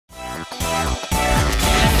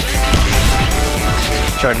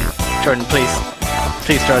Jordan. Jordan, please.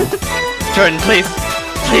 Please, Jordan. Jordan, please.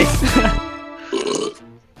 Please.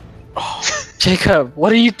 Jacob,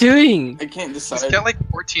 what are you doing? I can't decide. He's got like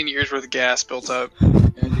 14 years worth of gas built up.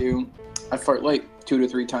 I do. I fart like 2 to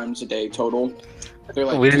 3 times a day total. They're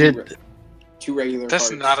like two regular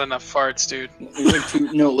That's farts. not enough farts, dude. There's like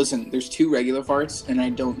 2. No, listen. There's 2 regular farts, and I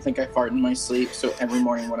don't think I fart in my sleep. So every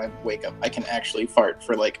morning when I wake up, I can actually fart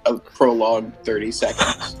for like a prolonged 30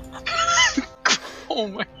 seconds. Oh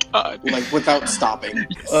my god. Like without stopping.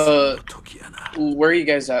 Where are you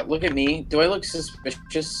guys at? Look at me. Do I look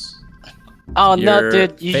suspicious? Oh Your no,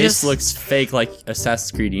 dude! You face just looks fake, like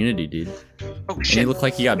Assassin's Creed Unity, dude. Oh And shit. you look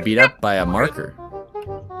like you got beat up by a marker.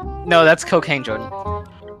 no, that's cocaine, Jordan.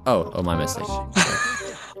 Oh, my mistake.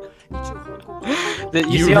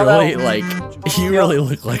 You see all really that, you really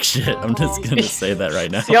look like shit. I'm just gonna say that right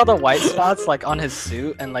now. See all the white spots like on his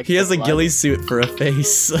suit and like He has the a blood? ghillie suit for a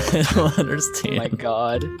face. I don't Oh understand. my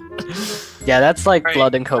god. Yeah, that's like Right,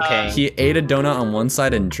 blood and cocaine. He ate a donut on one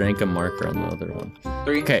side and drank a marker on the other one.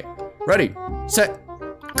 3. Okay, ready, set,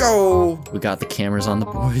 go! We got the cameras on the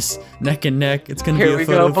boys, neck and neck. It's gonna Here be a we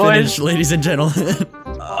photo go, boys. finish, ladies and gentlemen.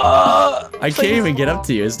 I can't even get up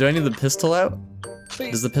to you. Do I need the pistol out?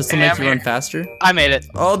 Does the pistol Yeah, make you I'm run here. faster? I made it.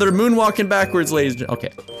 Oh, they're moonwalking backwards, ladies. Okay,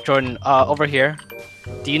 Jordan, over here.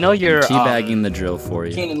 Do you know your teabagging the drill for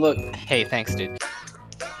you. Keenan, look. Hey, thanks, dude.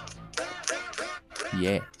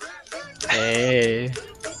 Yeah. Hey.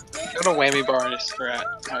 Go to whammy bar and just rat.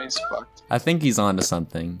 Oh, he's fucked. I think he's onto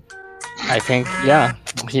something. I think, yeah,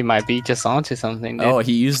 he might be just onto something, dude. Oh,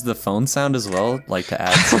 he used the phone sound as well, like to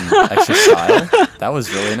add some extra style. That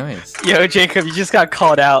was really nice. Yo, Jacob, you just got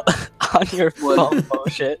called out on your What? phone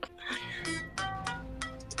bullshit.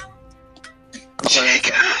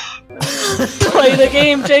 Jacob. Play the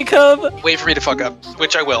game, Jacob! Wait for me to fuck up,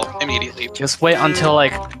 which I will immediately. Just wait until,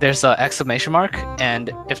 like, there's an exclamation mark, and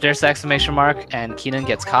if there's an exclamation mark and Keenan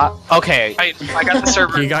gets caught... Okay, I got the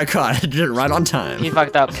server. He got caught right on time. he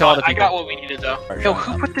fucked up, kill all the I people. got what we needed though. Yo,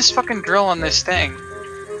 who put this fucking drill on this thing?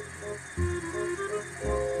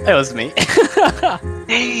 It was me.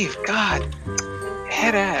 Dave, God.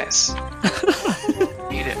 Head ass.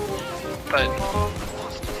 Need it. But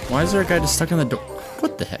Why is there a guy just stuck in the door?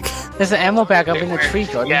 What the heck? There's an ammo bag up in the tree,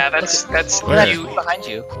 Jordan. yeah, that's Where? you. behind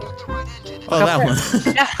you. Oh, that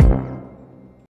one. Yeah.